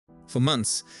For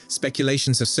months,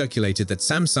 speculations have circulated that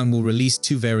Samsung will release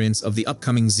two variants of the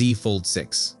upcoming Z Fold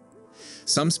 6.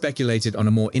 Some speculated on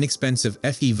a more inexpensive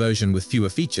FE version with fewer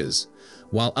features,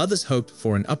 while others hoped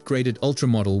for an upgraded Ultra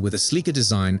model with a sleeker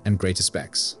design and greater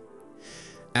specs.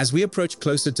 As we approach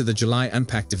closer to the July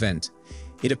Unpacked event,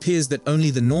 it appears that only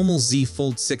the normal Z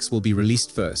Fold 6 will be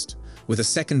released first, with a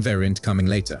second variant coming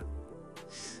later.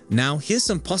 Now, here's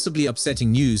some possibly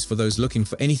upsetting news for those looking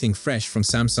for anything fresh from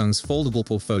Samsung's foldable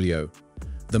portfolio.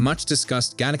 The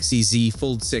much-discussed Galaxy Z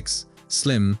Fold 6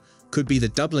 Slim could be the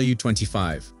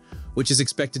W25, which is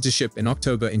expected to ship in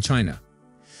October in China.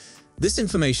 This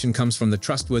information comes from the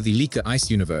trustworthy leaker Ice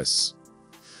Universe.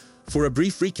 For a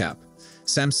brief recap,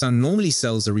 Samsung normally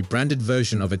sells a rebranded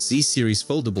version of its Z series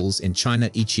foldables in China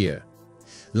each year.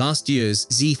 Last year's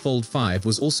Z Fold 5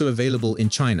 was also available in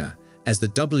China as the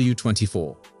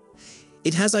W24.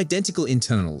 It has identical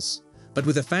internals, but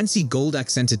with a fancy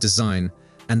gold-accented design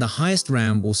and the highest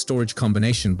RAM or storage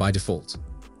combination by default.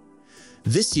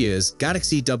 This year's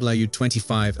Galaxy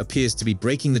W25 appears to be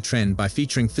breaking the trend by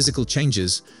featuring physical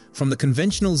changes from the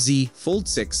conventional Z Fold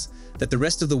 6 that the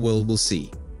rest of the world will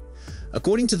see.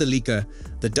 According to the leaker,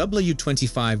 the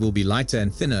W25 will be lighter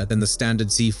and thinner than the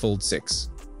standard Z Fold 6.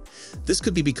 This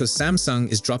could be because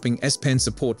Samsung is dropping S Pen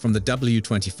support from the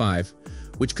W25,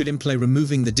 which could imply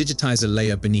removing the digitizer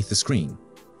layer beneath the screen.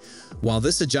 While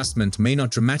this adjustment may not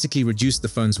dramatically reduce the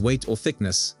phone's weight or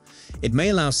thickness, it may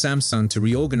allow Samsung to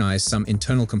reorganize some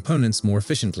internal components more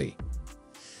efficiently.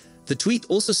 The tweet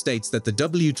also states that the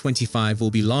W25 will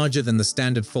be larger than the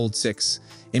standard Fold 6,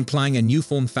 implying a new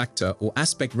form factor or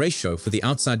aspect ratio for the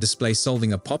outside display,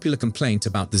 solving a popular complaint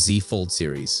about the Z Fold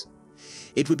series.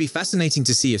 It would be fascinating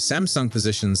to see if Samsung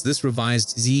positions this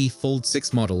revised Z Fold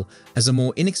 6 model as a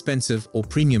more inexpensive or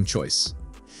premium choice.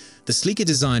 The sleeker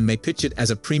design may pitch it as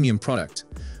a premium product,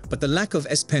 but the lack of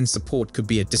S Pen support could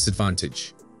be a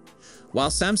disadvantage. While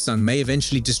Samsung may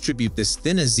eventually distribute this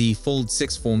thinner Z Fold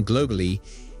 6 form globally,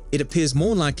 it appears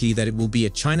more likely that it will be a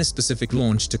China-specific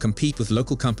launch to compete with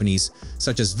local companies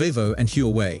such as Vivo and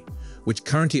Huawei, which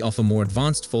currently offer more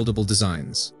advanced foldable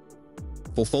designs.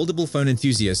 For foldable phone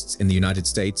enthusiasts in the United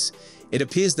States, it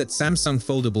appears that Samsung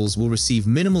foldables will receive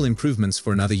minimal improvements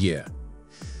for another year.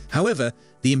 However,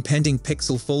 the impending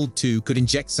Pixel Fold 2 could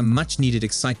inject some much-needed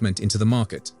excitement into the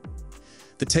market.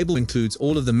 The table includes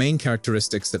all of the main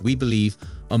characteristics that we believe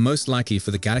are most likely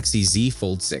for the Galaxy Z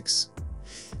Fold 6.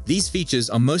 These features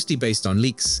are mostly based on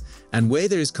leaks, and where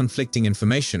there is conflicting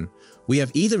information, we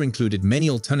have either included many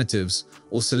alternatives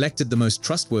or selected the most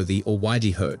trustworthy or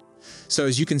widely heard. So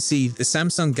as you can see, the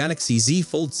Samsung Galaxy Z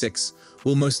Fold 6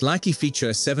 will most likely feature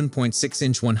a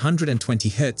 7.6-inch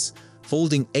 120Hz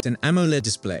folding 8 and AMOLED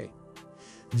display.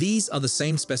 These are the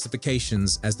same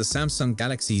specifications as the Samsung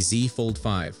Galaxy Z Fold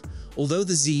 5, although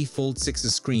the Z Fold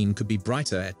 6's screen could be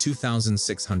brighter at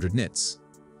 2600 nits.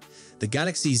 The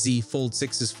Galaxy Z Fold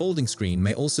 6's folding screen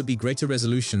may also be greater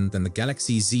resolution than the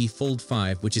Galaxy Z Fold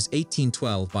 5, which is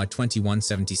 1812 by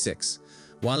 2176,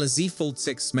 while a Z Fold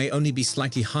 6 may only be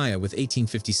slightly higher with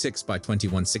 1856 by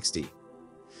 2160.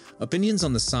 Opinions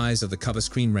on the size of the cover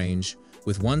screen range,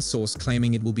 with one source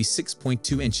claiming it will be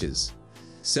 6.2 inches,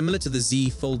 similar to the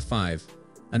Z Fold 5,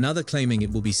 another claiming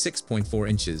it will be 6.4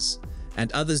 inches,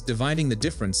 and others dividing the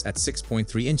difference at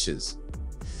 6.3 inches.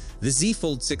 The Z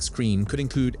Fold 6 screen could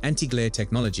include anti-glare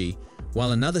technology,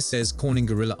 while another says Corning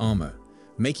Gorilla Armor,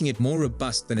 making it more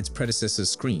robust than its predecessor's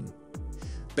screen.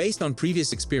 Based on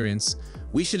previous experience,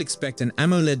 we should expect an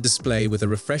AMOLED display with a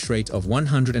refresh rate of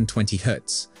 120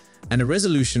 Hz and a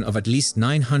resolution of at least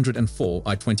 904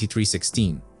 by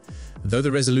 2316, though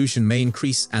the resolution may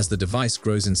increase as the device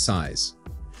grows in size.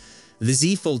 The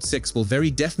Z Fold 6 will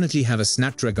very definitely have a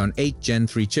Snapdragon 8 Gen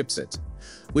 3 chipset,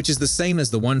 which is the same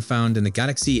as the one found in the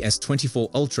Galaxy S24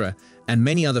 Ultra and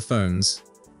many other phones,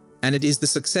 and it is the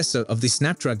successor of the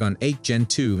Snapdragon 8 Gen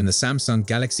 2 in the Samsung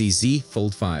Galaxy Z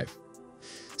Fold 5.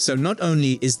 So not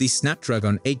only is the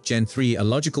Snapdragon 8 Gen 3 a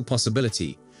logical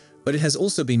possibility, but it has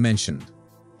also been mentioned.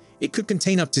 It could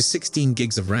contain up to 16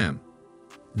 gigs of RAM.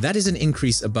 That is an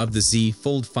increase above the Z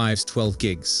Fold 5's 12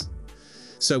 gigs.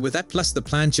 So with that plus the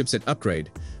planned chipset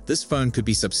upgrade, this phone could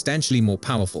be substantially more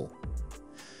powerful.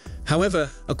 However,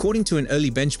 according to an early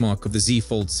benchmark of the Z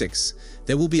Fold 6,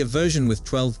 there will be a version with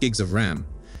 12 gigs of RAM,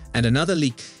 and another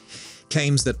leak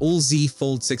claims that all Z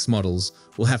Fold 6 models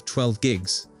will have 12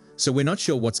 gigs, so we're not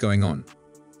sure what's going on.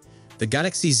 The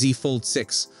Galaxy Z Fold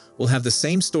 6 will have the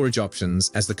same storage options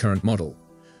as the current model,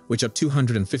 which are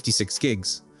 256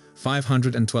 gigs,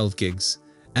 512 gigs,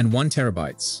 and 1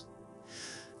 terabytes.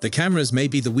 The cameras may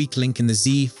be the weak link in the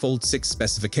Z Fold 6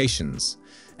 specifications,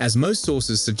 as most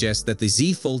sources suggest that the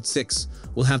Z Fold 6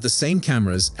 will have the same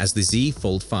cameras as the Z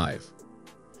Fold 5.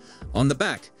 On the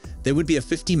back, there would be a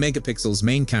 50 megapixels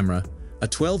main camera, a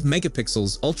 12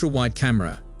 megapixels ultra-wide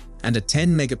camera, and a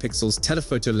 10 megapixels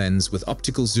telephoto lens with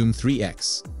optical zoom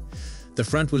 3x. The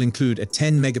front will include a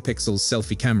 10 megapixels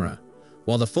selfie camera,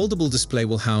 while the foldable display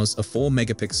will house a 4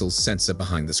 megapixels sensor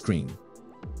behind the screen.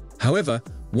 However,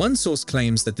 one source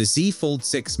claims that the Z Fold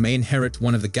 6 may inherit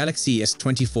one of the Galaxy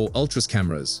S24 Ultra's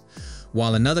cameras,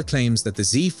 while another claims that the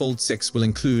Z Fold 6 will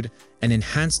include an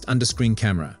enhanced underscreen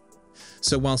camera.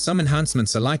 So while some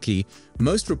enhancements are likely,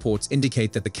 most reports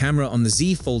indicate that the camera on the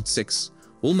Z Fold 6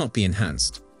 will not be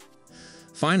enhanced.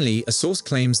 Finally, a source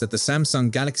claims that the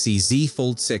Samsung Galaxy Z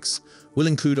Fold 6 will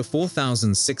include a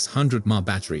 4600 mAh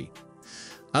battery.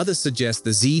 Others suggest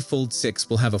the Z Fold 6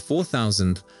 will have a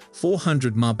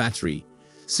 4400 mAh battery,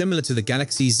 similar to the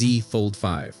Galaxy Z Fold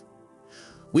 5.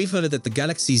 We've heard that the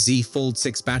Galaxy Z Fold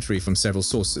 6 battery from several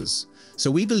sources, so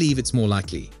we believe it's more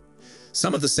likely.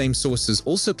 Some of the same sources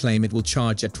also claim it will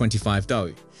charge at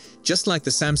 25°, just like the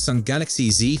Samsung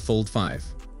Galaxy Z Fold 5.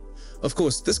 Of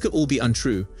course, this could all be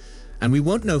untrue, and we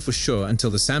won't know for sure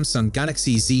until the Samsung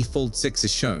Galaxy Z Fold 6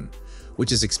 is shown,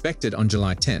 which is expected on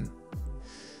July 10.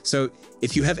 So,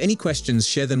 if you have any questions,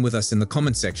 share them with us in the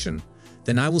comment section.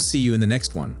 Then I will see you in the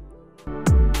next one.